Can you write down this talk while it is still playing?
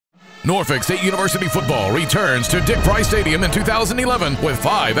Norfolk State University football returns to Dick Price Stadium in 2011 with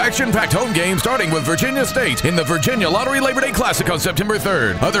 5 action-packed home games starting with Virginia State in the Virginia Lottery Labor Day Classic on September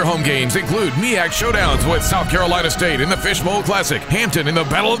 3rd. Other home games include MEAC showdowns with South Carolina State in the Fishbowl Classic, Hampton in the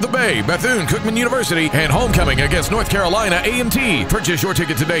Battle of the Bay, Bethune-Cookman University, and homecoming against North Carolina A&T. Purchase your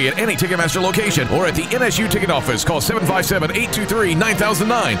ticket today at any Ticketmaster location or at the NSU ticket office. Call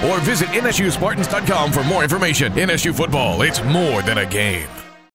 757-823-9009 or visit NSUSpartans.com for more information. NSU football, it's more than a game.